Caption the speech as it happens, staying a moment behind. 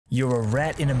You're a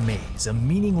rat in a maze, a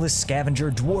meaningless scavenger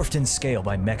dwarfed in scale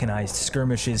by mechanized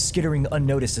skirmishes, skittering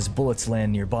unnoticed as bullets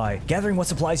land nearby, gathering what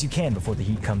supplies you can before the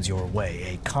heat comes your way,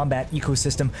 a combat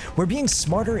ecosystem where being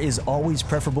smarter is always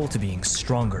preferable to being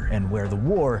stronger, and where the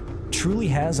war truly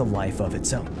has a life of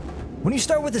its own. When you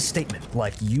start with a statement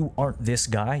like "you aren't this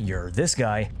guy, you're this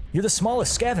guy," you're the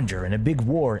smallest scavenger in a big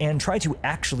war, and try to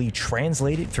actually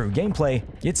translate it through gameplay,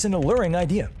 it's an alluring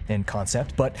idea in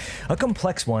concept, but a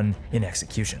complex one in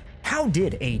execution. How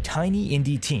did a tiny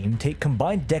indie team take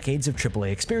combined decades of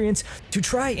AAA experience to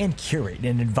try and curate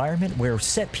an environment where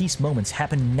set-piece moments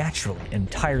happen naturally,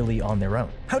 entirely on their own?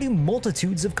 How do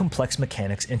multitudes of complex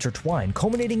mechanics intertwine,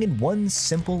 culminating in one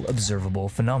simple, observable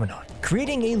phenomenon?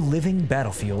 Creating a living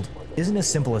battlefield isn't as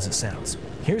simple as it sounds.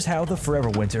 Here's how the Forever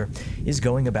Winter is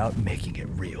going about making it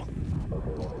real.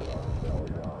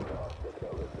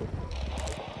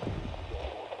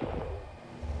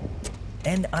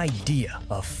 An idea,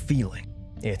 a feeling.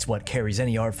 It's what carries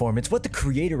any art form. It's what the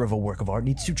creator of a work of art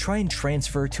needs to try and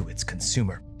transfer to its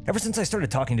consumer. Ever since I started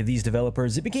talking to these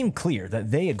developers, it became clear that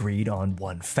they agreed on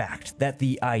one fact, that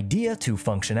the idea to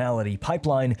functionality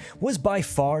pipeline was by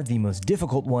far the most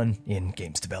difficult one in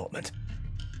games development.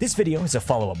 This video is a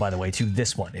follow-up, by the way, to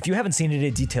this one. If you haven't seen it,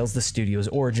 it details the studio's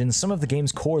origins, some of the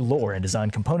game's core lore and design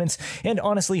components, and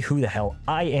honestly, who the hell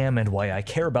I am and why I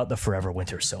care about the Forever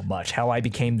Winter so much, how I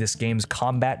became this game's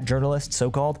combat journalist,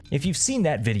 so-called. If you've seen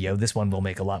that video, this one will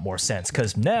make a lot more sense,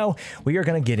 because now we are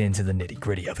going to get into the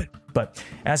nitty-gritty of it. But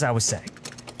as I was saying,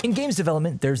 in games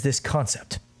development, there's this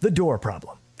concept, the door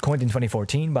problem. Coined in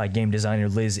 2014 by game designer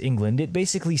Liz England, it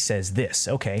basically says this: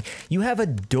 okay, you have a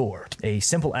door, a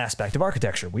simple aspect of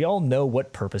architecture. We all know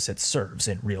what purpose it serves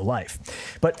in real life.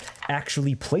 But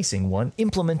actually placing one,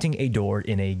 implementing a door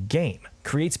in a game,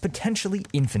 creates potentially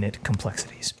infinite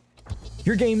complexities.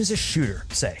 Your game is a shooter,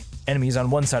 say. Enemies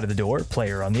on one side of the door,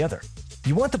 player on the other.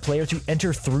 You want the player to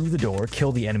enter through the door,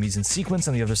 kill the enemies in sequence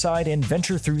on the other side, and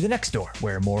venture through the next door,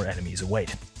 where more enemies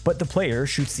await. But the player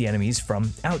shoots the enemies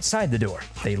from outside the door.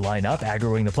 They line up,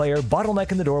 aggroing the player,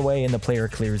 bottleneck in the doorway, and the player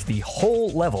clears the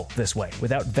whole level this way,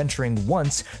 without venturing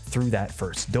once through that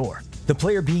first door. The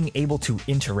player being able to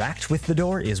interact with the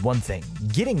door is one thing.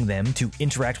 Getting them to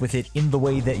interact with it in the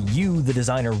way that you, the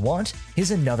designer, want is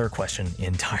another question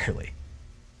entirely.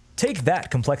 Take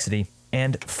that complexity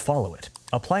and follow it.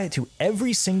 Apply it to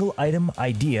every single item,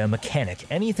 idea, mechanic,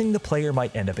 anything the player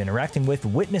might end up interacting with,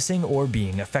 witnessing, or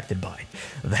being affected by.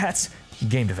 That's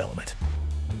game development.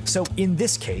 So in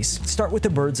this case, start with the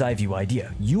bird's eye view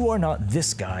idea. You are not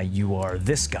this guy, you are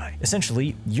this guy.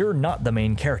 Essentially, you're not the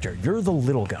main character, you're the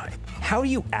little guy. How do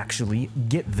you actually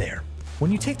get there?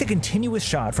 When you take the continuous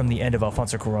shot from the end of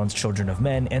Alfonso Cuarón's Children of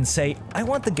Men and say, I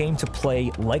want the game to play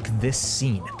like this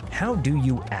scene, how do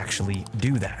you actually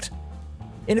do that?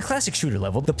 In a classic shooter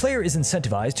level, the player is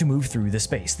incentivized to move through the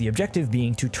space, the objective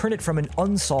being to turn it from an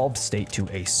unsolved state to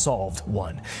a solved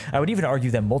one. I would even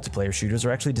argue that multiplayer shooters are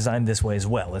actually designed this way as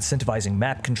well, incentivizing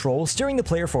map control, steering the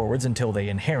player forwards until they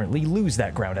inherently lose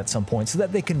that ground at some point so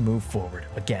that they can move forward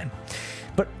again.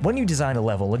 But when you design a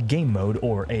level, a game mode,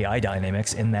 or AI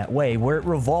dynamics in that way, where it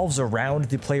revolves around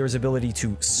the player's ability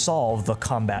to solve the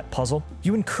combat puzzle,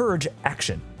 you encourage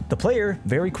action. The player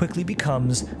very quickly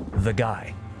becomes the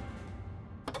guy.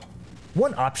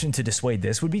 One option to dissuade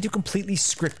this would be to completely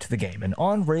script the game, an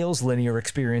on-rails linear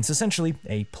experience, essentially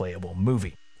a playable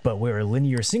movie. But where a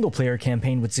linear single-player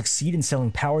campaign would succeed in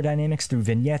selling power dynamics through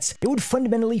vignettes, it would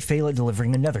fundamentally fail at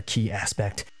delivering another key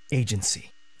aspect,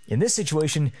 agency. In this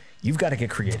situation, you've got to get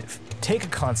creative. Take a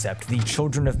concept, the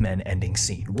Children of Men ending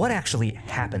scene. What actually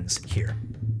happens here?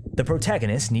 The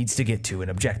protagonist needs to get to an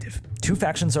objective. Two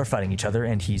factions are fighting each other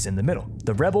and he's in the middle.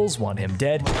 The rebels want him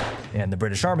dead, and the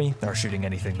British army are shooting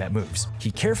anything that moves.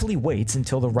 He carefully waits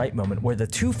until the right moment where the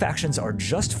two factions are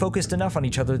just focused enough on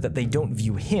each other that they don't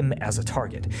view him as a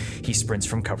target. He sprints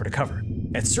from cover to cover.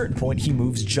 At a certain point, he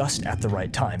moves just at the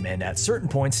right time, and at certain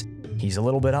points, he's a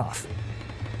little bit off.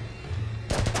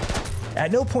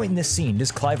 At no point in this scene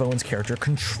does Clive Owen's character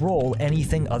control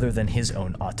anything other than his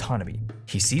own autonomy.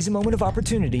 He sees a moment of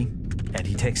opportunity, and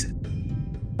he takes it.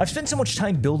 I've spent so much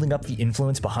time building up the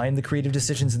influence behind the creative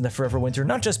decisions in the Forever Winter,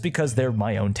 not just because they're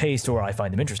my own taste or I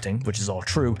find them interesting, which is all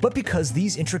true, but because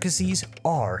these intricacies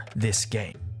are this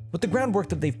game. With the groundwork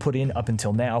that they've put in up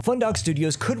until now, Fundog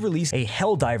Studios could release a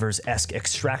Helldivers-esque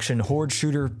extraction horde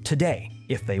shooter today,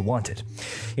 if they wanted.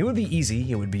 It would be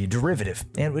easy, it would be derivative,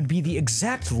 and it would be the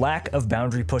exact lack of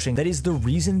boundary pushing that is the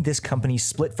reason this company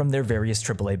split from their various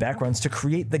AAA backgrounds to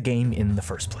create the game in the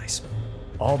first place.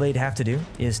 All they'd have to do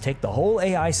is take the whole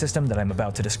AI system that I'm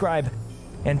about to describe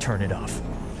and turn it off.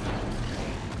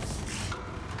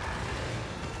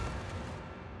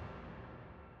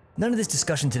 None of this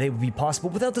discussion today would be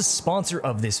possible without the sponsor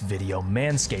of this video,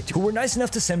 Manscaped, who were nice enough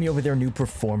to send me over their new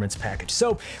performance package.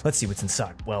 So let's see what's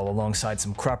inside. Well, alongside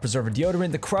some crop preserver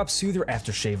deodorant, the crop soother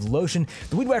aftershave lotion,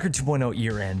 the Weed Whacker 2.0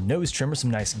 ear and nose trimmer,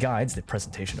 some nice guides. The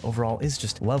presentation overall is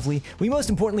just lovely. We most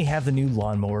importantly have the new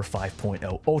Lawnmower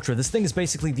 5.0 Ultra. This thing is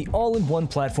basically the all-in-one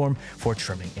platform for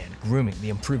trimming and grooming. The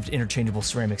improved interchangeable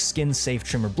ceramic skin-safe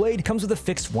trimmer blade comes with a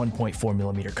fixed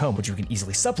 1.4mm comb, which you can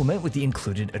easily supplement with the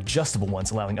included adjustable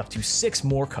ones, allowing up to 6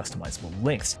 more customizable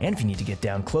lengths. And if you need to get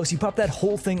down close, you pop that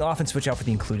whole thing off and switch out for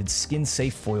the included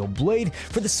skin-safe foil blade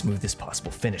for the smoothest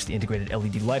possible finish. The integrated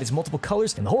LED light is multiple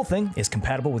colors, and the whole thing is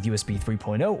compatible with USB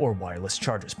 3.0 or wireless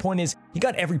chargers. Point is, you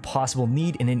got every possible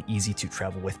need in an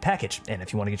easy-to-travel-with package. And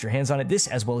if you want to get your hands on it, this,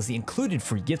 as well as the included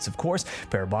free gifts, of course,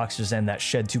 pair of boxers and that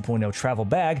Shed 2.0 travel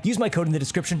bag, use my code in the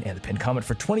description and the pinned comment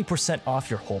for 20% off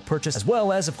your whole purchase, as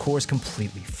well as, of course,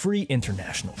 completely free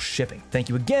international shipping. Thank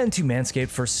you again to Manscaped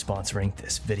for sponsoring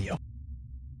this video.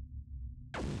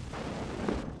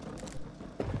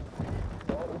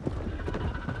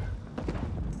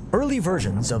 Early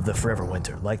versions of the Forever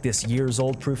Winter, like this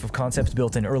years-old proof of concept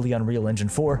built in early Unreal Engine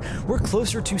 4, were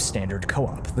closer to standard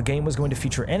co-op. The game was going to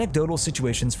feature anecdotal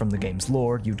situations from the game's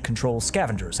lore. You'd control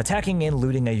scavengers, attacking and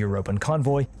looting a Europan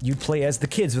convoy. You'd play as the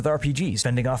kids with RPGs,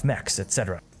 fending off mechs,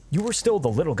 etc. You were still the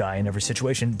little guy in every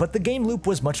situation, but the game loop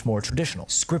was much more traditional.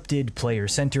 Scripted,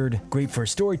 player-centered, great for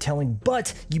storytelling,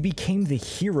 but you became the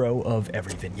hero of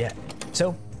every vignette.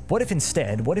 So, what if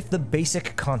instead, what if the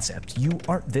basic concept, you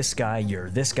aren't this guy, you're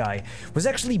this guy, was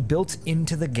actually built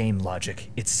into the game logic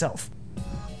itself?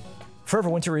 Forever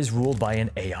Winter is ruled by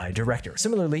an AI director.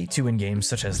 Similarly to in games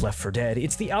such as Left 4 Dead,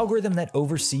 it's the algorithm that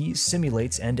oversees,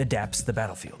 simulates, and adapts the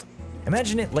battlefield.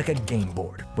 Imagine it like a game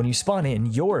board. When you spawn in,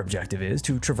 your objective is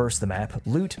to traverse the map,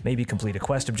 loot, maybe complete a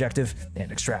quest objective,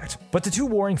 and extract. But the two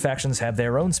warring factions have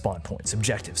their own spawn points,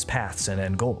 objectives, paths, and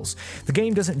end goals. The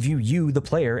game doesn't view you, the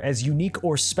player, as unique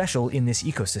or special in this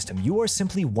ecosystem. You are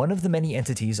simply one of the many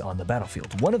entities on the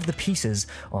battlefield, one of the pieces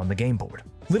on the game board.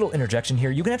 Little interjection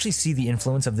here, you can actually see the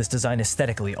influence of this design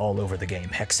aesthetically all over the game.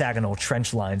 Hexagonal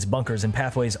trench lines, bunkers, and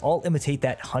pathways all imitate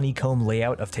that honeycomb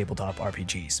layout of tabletop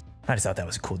RPGs. I just thought that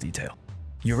was a cool detail.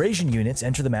 Eurasian units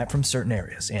enter the map from certain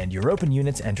areas, and Europan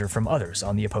units enter from others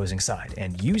on the opposing side,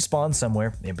 and you spawn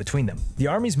somewhere in between them. The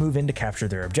armies move in to capture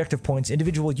their objective points,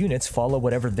 individual units follow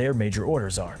whatever their major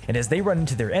orders are, and as they run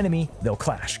into their enemy, they'll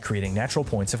clash, creating natural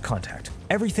points of contact.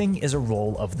 Everything is a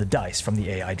roll of the dice from the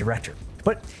AI director.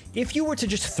 But if you were to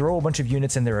just throw a bunch of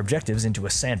units and their objectives into a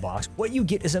sandbox, what you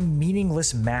get is a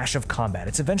meaningless mash of combat.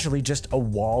 It's eventually just a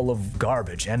wall of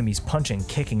garbage, enemies punching,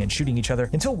 kicking, and shooting each other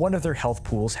until one of their health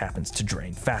pools happens to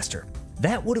drain faster.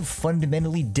 That would have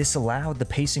fundamentally disallowed the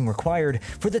pacing required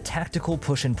for the tactical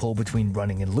push and pull between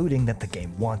running and looting that the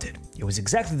game wanted. It was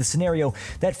exactly the scenario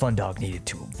that Fundog needed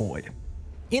to avoid.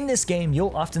 In this game,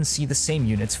 you'll often see the same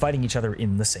units fighting each other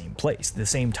in the same place, the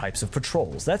same types of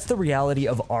patrols. That's the reality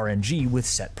of RNG with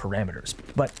set parameters.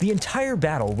 But the entire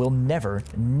battle will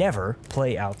never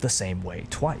play out the same way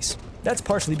twice. That's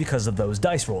partially because of those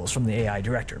dice rolls from the AI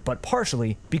director, but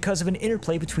partially because of an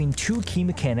interplay between two key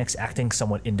mechanics acting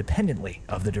somewhat independently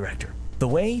of the director. The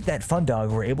way that Fundog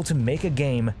were able to make a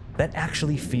game that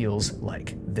actually feels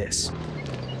like this.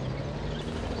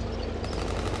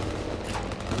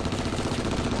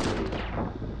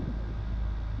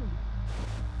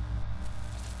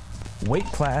 Weight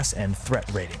class and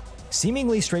threat rating.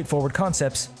 Seemingly straightforward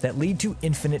concepts that lead to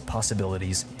infinite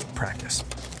possibilities in practice.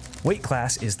 Weight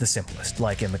class is the simplest.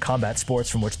 Like in the combat sports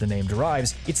from which the name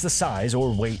derives, it's the size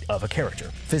or weight of a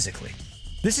character, physically.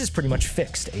 This is pretty much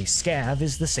fixed. A scav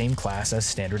is the same class as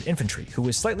standard infantry, who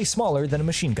is slightly smaller than a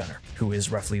machine gunner, who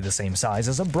is roughly the same size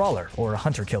as a brawler or a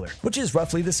hunter-killer, which is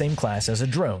roughly the same class as a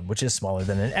drone, which is smaller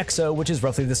than an exo, which is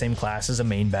roughly the same class as a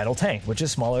main battle tank, which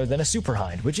is smaller than a super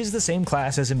hind, which is the same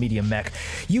class as a medium mech.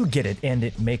 You get it, and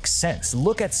it makes sense.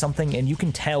 Look at something and you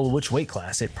can tell which weight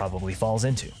class it probably falls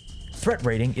into. Threat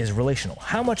rating is relational.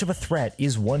 How much of a threat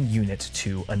is one unit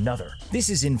to another? This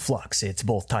is in flux. It's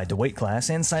both tied to weight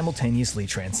class and simultaneously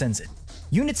transcends it.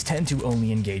 Units tend to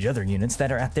only engage other units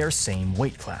that are at their same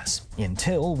weight class,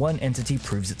 until one entity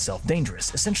proves itself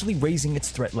dangerous, essentially raising its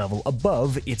threat level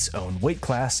above its own weight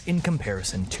class in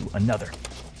comparison to another.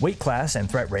 Weight class and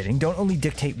threat rating don't only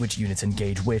dictate which units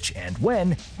engage which and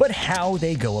when, but how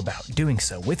they go about doing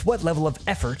so, with what level of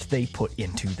effort they put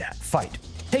into that fight.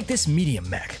 Take this medium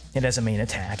mech. It has a main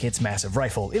attack, its massive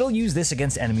rifle. It'll use this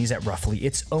against enemies at roughly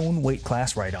its own weight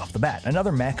class right off the bat,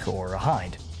 another mech or a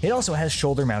hind. It also has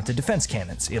shoulder-mounted defense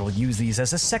cannons. It'll use these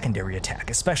as a secondary attack,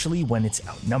 especially when it's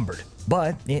outnumbered.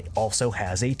 But it also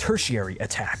has a tertiary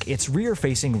attack, its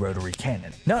rear-facing rotary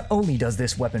cannon. Not only does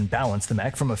this weapon balance the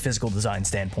mech from a physical design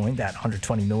standpoint, that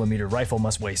 120mm rifle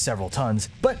must weigh several tons,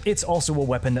 but it's also a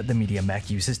weapon that the medium mech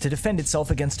uses to defend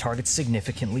itself against targets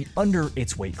significantly under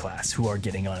its weight class who are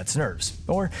getting on its nerves,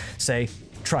 or, say,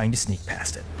 trying to sneak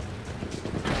past it.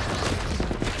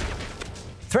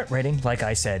 Threat rating, like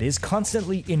I said, is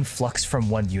constantly in flux from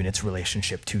one unit's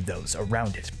relationship to those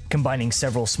around it. Combining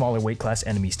several smaller weight class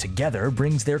enemies together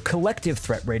brings their collective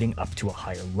threat rating up to a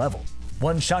higher level.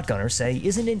 One shotgunner, say,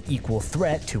 isn't an equal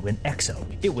threat to an EXO.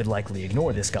 It would likely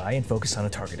ignore this guy and focus on a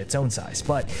target its own size,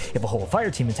 but if a whole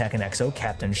fire team attack an EXO,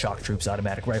 captain, shock troops,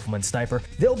 automatic rifleman, sniper,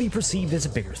 they'll be perceived as a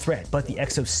bigger threat, but the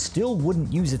EXO still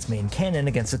wouldn't use its main cannon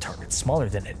against a target smaller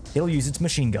than it. It'll use its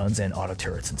machine guns and auto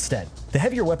turrets instead. The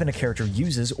heavier weapon a character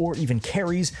uses, or even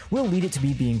carries, will lead it to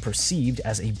be being perceived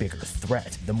as a bigger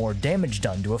threat. The more damage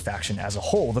done to a faction as a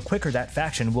whole, the quicker that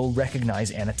faction will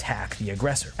recognize and attack the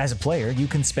aggressor. As a player, you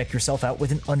can spec yourself out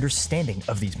with an understanding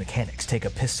of these mechanics. Take a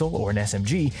pistol or an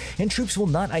SMG, and troops will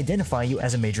not identify you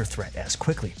as a major threat as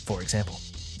quickly, for example.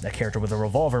 A character with a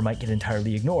revolver might get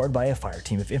entirely ignored by a fire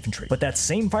team of infantry, but that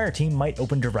same fire team might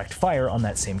open direct fire on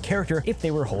that same character if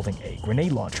they were holding a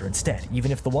grenade launcher instead, even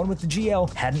if the one with the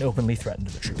GL hadn't openly threatened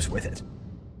the troops with it.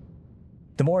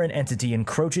 The more an entity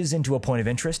encroaches into a point of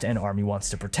interest an army wants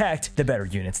to protect, the better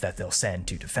units that they'll send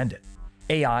to defend it.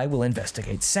 AI will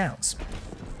investigate sounds.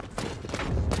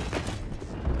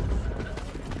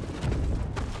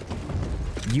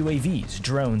 UAVs,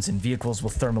 drones, and vehicles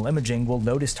with thermal imaging will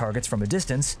notice targets from a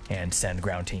distance and send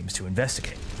ground teams to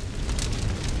investigate.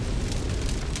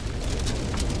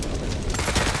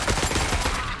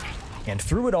 And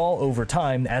through it all, over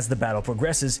time, as the battle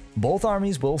progresses, both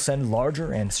armies will send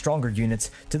larger and stronger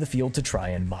units to the field to try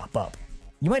and mop up.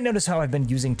 You might notice how I've been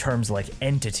using terms like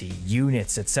entity,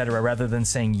 units, etc. rather than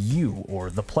saying you, or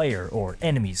the player, or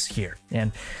enemies here.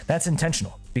 And that's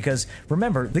intentional, because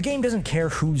remember, the game doesn't care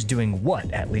who's doing what,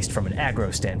 at least from an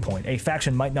aggro standpoint. A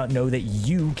faction might not know that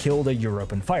you killed a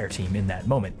European fire team in that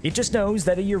moment. It just knows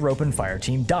that a European fire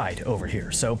team died over here,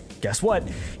 so guess what?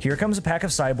 Here comes a pack of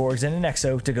cyborgs and an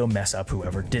EXO to go mess up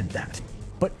whoever did that.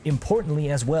 But importantly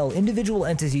as well, individual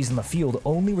entities in the field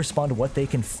only respond to what they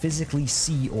can physically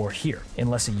see or hear.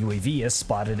 Unless a UAV has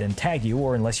spotted and tagged you,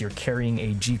 or unless you're carrying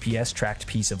a GPS-tracked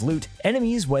piece of loot,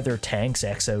 enemies, whether tanks,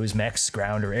 EXOs, mechs,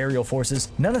 ground, or aerial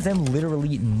forces, none of them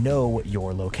literally know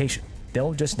your location.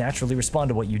 They'll just naturally respond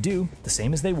to what you do, the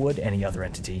same as they would any other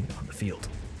entity on the field.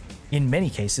 In many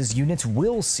cases, units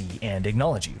will see and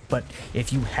acknowledge you, but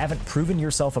if you haven't proven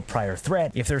yourself a prior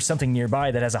threat, if there's something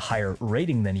nearby that has a higher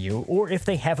rating than you, or if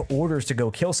they have orders to go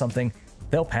kill something,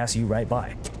 they'll pass you right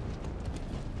by.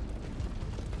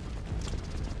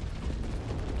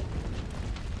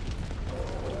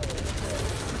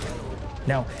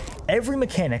 Now, every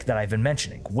mechanic that I've been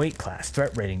mentioning, weight class,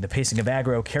 threat rating, the pacing of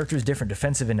aggro, characters' different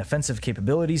defensive and offensive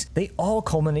capabilities, they all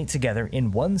culminate together in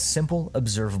one simple,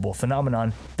 observable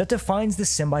phenomenon that defines the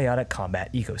symbiotic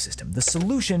combat ecosystem, the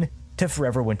solution to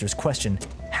Forever Winter's question,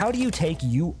 how do you take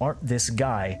 "you aren't this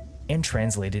guy" and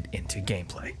translate it into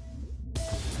gameplay?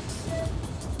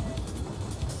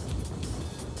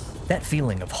 That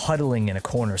feeling of huddling in a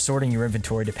corner, sorting your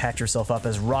inventory to patch yourself up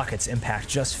as rockets impact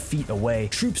just feet away,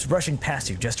 troops rushing past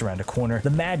you just around a corner, the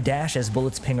mad dash as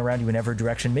bullets ping around you in every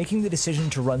direction, making the decision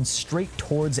to run straight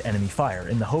towards enemy fire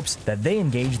in the hopes that they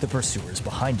engage the pursuers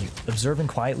behind you, observing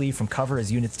quietly from cover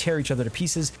as units tear each other to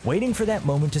pieces, waiting for that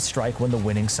moment to strike when the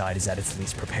winning side is at its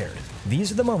least prepared.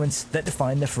 These are the moments that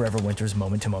define the Forever Winter's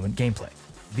moment-to-moment gameplay.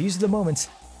 These are the moments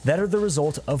that are the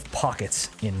result of pockets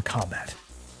in combat.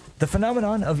 The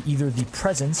phenomenon of either the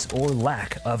presence or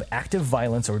lack of active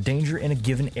violence or danger in a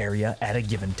given area at a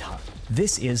given time.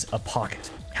 This is a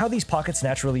pocket. How these pockets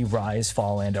naturally rise,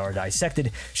 fall, and are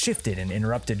dissected, shifted and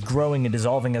interrupted, growing and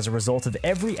dissolving as a result of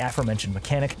every aforementioned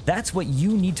mechanic, that's what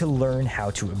you need to learn how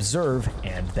to observe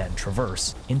and then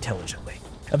traverse intelligently.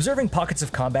 Observing pockets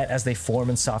of combat as they form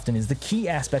and soften is the key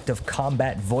aspect of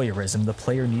combat voyeurism the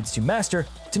player needs to master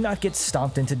to not get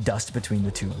stomped into dust between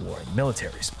the two warring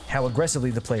militaries. How aggressively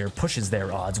the player pushes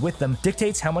their odds with them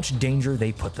dictates how much danger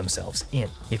they put themselves in.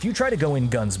 If you try to go in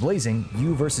guns blazing,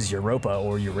 you versus Europa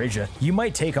or Eurasia, you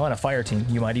might take on a fire team,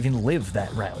 you might even live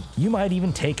that round. You might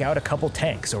even take out a couple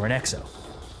tanks or an EXO.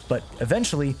 But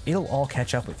eventually, it'll all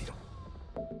catch up with you.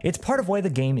 It's part of why the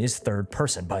game is third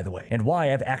person, by the way, and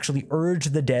why I've actually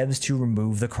urged the devs to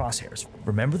remove the crosshairs.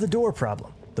 Remember the door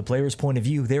problem. The player's point of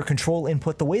view, their control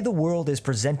input, the way the world is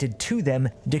presented to them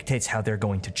dictates how they're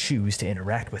going to choose to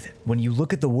interact with it. When you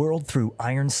look at the world through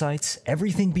iron sights,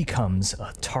 everything becomes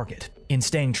a target. In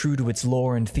staying true to its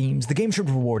lore and themes, the game should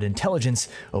reward intelligence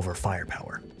over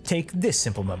firepower. Take this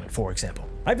simple moment, for example.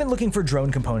 I've been looking for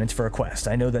drone components for a quest.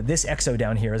 I know that this exo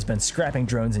down here has been scrapping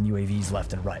drones and UAVs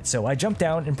left and right, so I jump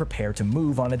down and prepare to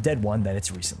move on a dead one that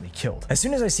it's recently killed. As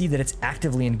soon as I see that it's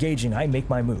actively engaging, I make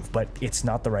my move, but it's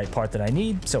not the right part that I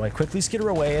need, so I quickly skitter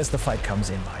away as the fight comes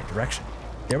in my direction.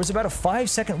 There was about a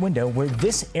 5-second window where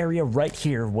this area right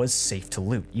here was safe to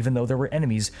loot, even though there were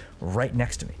enemies right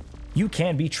next to me. You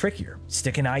can be trickier.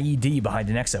 Stick an IED behind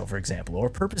an exo, for example, or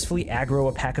purposefully aggro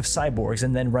a pack of cyborgs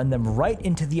and then run them right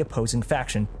into the opposing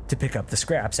faction to pick up the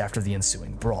scraps after the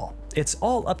ensuing brawl. It's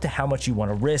all up to how much you want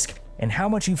to risk and how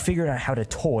much you've figured out how to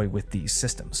toy with these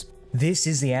systems. This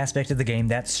is the aspect of the game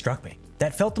that struck me,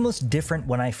 that felt the most different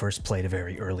when I first played a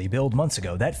very early build months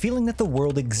ago, that feeling that the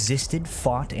world existed,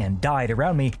 fought, and died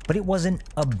around me, but it wasn't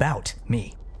about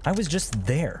me. I was just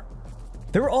there.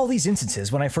 There were all these instances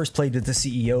when I first played with the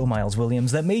CEO, Miles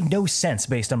Williams, that made no sense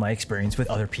based on my experience with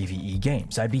other PvE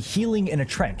games. I'd be healing in a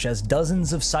trench as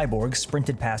dozens of cyborgs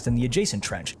sprinted past in the adjacent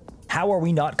trench. How are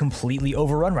we not completely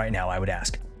overrun right now, I would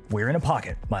ask. We're in a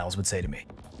pocket, Miles would say to me.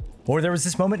 Or there was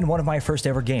this moment in one of my first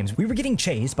ever games. We were getting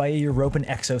chased by a European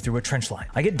exo through a trench line.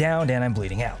 I get downed and I'm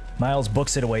bleeding out. Miles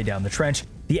books it away down the trench,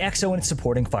 the exo and its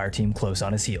supporting fire team close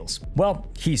on his heels. Well,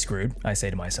 he's screwed, I say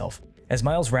to myself. As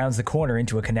Miles rounds the corner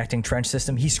into a connecting trench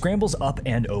system, he scrambles up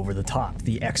and over the top.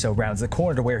 The exo rounds the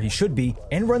corner to where he should be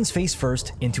and runs face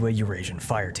first into a Eurasian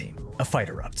fire team. A fight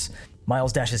erupts.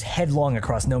 Miles dashes headlong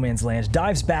across no man's land,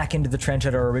 dives back into the trench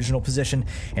at our original position,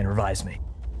 and revives me.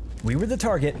 We were the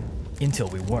target until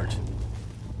we weren't.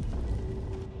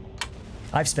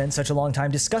 I've spent such a long time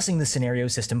discussing the scenario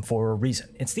system for a reason.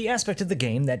 It's the aspect of the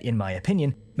game that, in my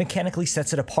opinion, mechanically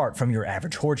sets it apart from your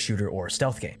average horde shooter or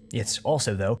stealth game. It's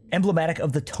also, though, emblematic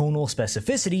of the tonal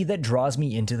specificity that draws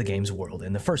me into the game's world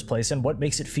in the first place and what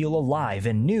makes it feel alive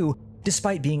and new,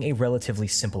 despite being a relatively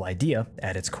simple idea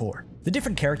at its core. The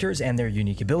different characters and their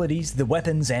unique abilities, the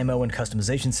weapons, ammo, and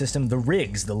customization system, the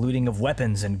rigs, the looting of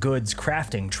weapons and goods,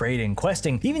 crafting, trading,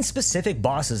 questing, even specific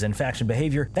bosses and faction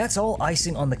behavior, that's all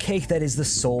icing on the cake that is the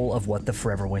soul of what the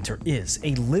Forever Winter is,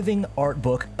 a living art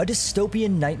book, a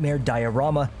dystopian nightmare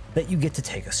diorama that you get to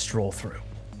take a stroll through.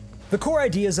 The core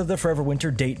ideas of the Forever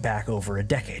Winter date back over a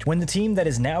decade, when the team that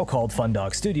is now called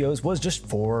Fundog Studios was just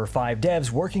 4 or 5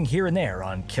 devs working here and there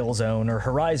on Killzone or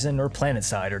Horizon or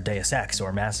PlanetSide or Deus Ex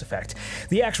or Mass Effect.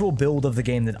 The actual build of the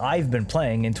game that I've been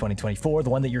playing in 2024, the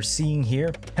one that you're seeing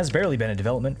here, has barely been in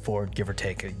development for give or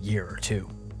take a year or two.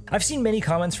 I've seen many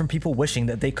comments from people wishing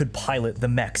that they could pilot the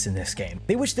mechs in this game.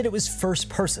 They wish that it was first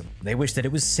person, they wish that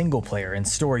it was single player and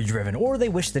story driven, or they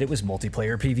wish that it was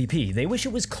multiplayer PvP. They wish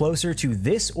it was closer to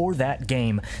this or that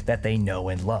game that they know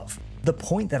and love. The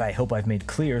point that I hope I've made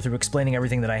clear through explaining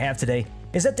everything that I have today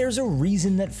is that there's a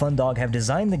reason that Fundog have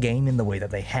designed the game in the way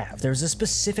that they have. There's a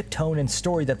specific tone and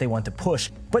story that they want to push,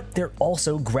 but they're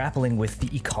also grappling with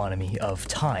the economy of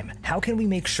time. How can we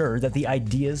make sure that the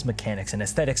ideas, mechanics, and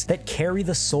aesthetics that carry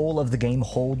the soul of the game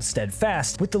hold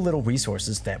steadfast with the little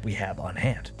resources that we have on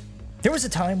hand? There was a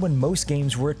time when most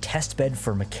games were a testbed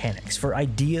for mechanics, for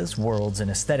ideas, worlds,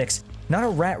 and aesthetics, not a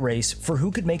rat race for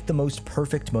who could make the most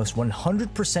perfect, most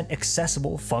 100%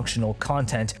 accessible, functional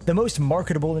content, the most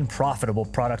marketable and profitable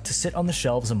product to sit on the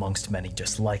shelves amongst many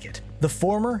just like it. The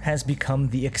former has become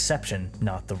the exception,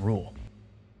 not the rule.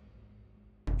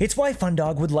 It's why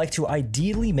Fundog would like to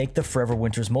ideally make the Forever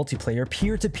Winter's multiplayer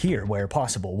peer-to-peer where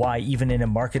possible, why even in a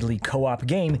markedly co-op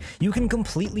game, you can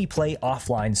completely play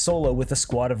offline solo with a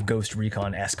squad of Ghost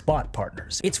Recon-esque bot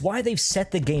partners. It's why they've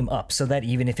set the game up so that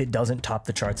even if it doesn't top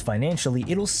the charts financially,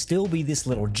 it'll still be this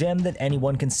little gem that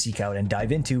anyone can seek out and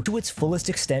dive into to its fullest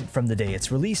extent from the day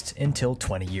it's released until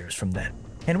 20 years from then.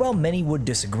 And while many would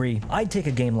disagree, I'd take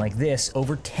a game like this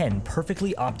over 10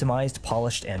 perfectly optimized,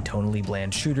 polished, and tonally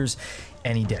bland shooters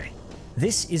any day.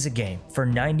 This is a game for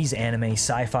 90s anime,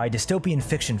 sci-fi, dystopian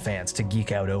fiction fans to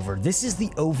geek out over. This is the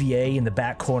OVA in the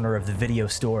back corner of the video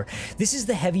store. This is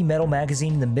the heavy metal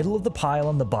magazine in the middle of the pile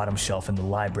on the bottom shelf in the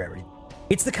library.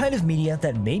 It's the kind of media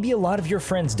that maybe a lot of your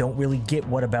friends don't really get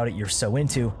what about it you're so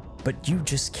into, but you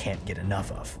just can't get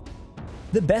enough of.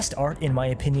 The best art, in my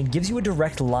opinion, gives you a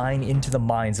direct line into the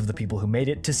minds of the people who made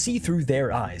it to see through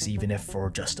their eyes, even if for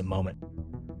just a moment.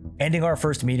 Ending our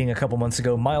first meeting a couple months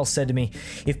ago, Miles said to me,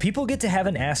 "If people get to have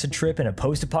an acid trip in a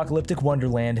post-apocalyptic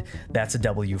wonderland, that's a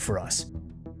W for us."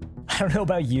 I don't know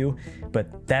about you,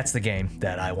 but that's the game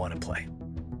that I want to play.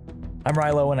 I'm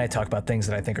Rilo, and I talk about things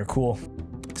that I think are cool.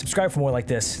 Subscribe for more like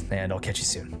this, and I'll catch you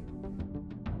soon.